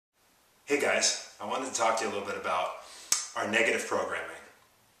Hey guys, I wanted to talk to you a little bit about our negative programming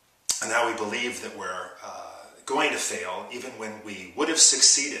and how we believe that we're going to fail even when we would have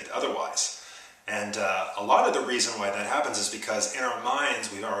succeeded otherwise. And a lot of the reason why that happens is because in our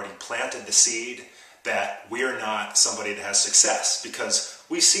minds we've already planted the seed that we're not somebody that has success, because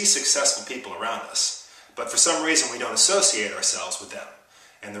we see successful people around us, but for some reason we don't associate ourselves with them.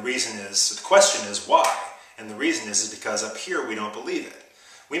 And the question is why? And the reason is because up here we don't believe it.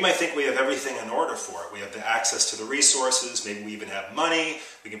 We might think we have everything in order for it. We have the access to the resources, maybe we even have money,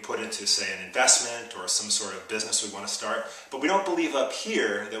 we can put into, say, an investment or some sort of business we want to start, but we don't believe up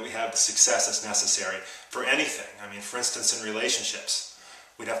here that we have the success that's necessary for anything. I mean, for instance, in relationships,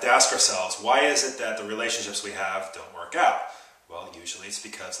 we'd have to ask ourselves, why is it that the relationships we have don't work out? Well, usually it's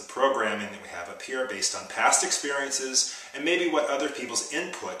because the programming that we have up here based on past experiences and maybe what other people's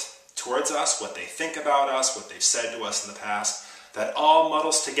input towards us, what they think about us, what they've said to us in the past, that all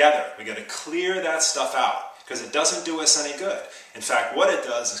muddles together. We got to clear that stuff out because it doesn't do us any good. In fact, what it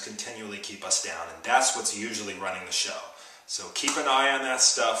does is continually keep us down, and that's what's usually running the show. So keep an eye on that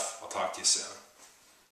stuff. I'll talk to you soon.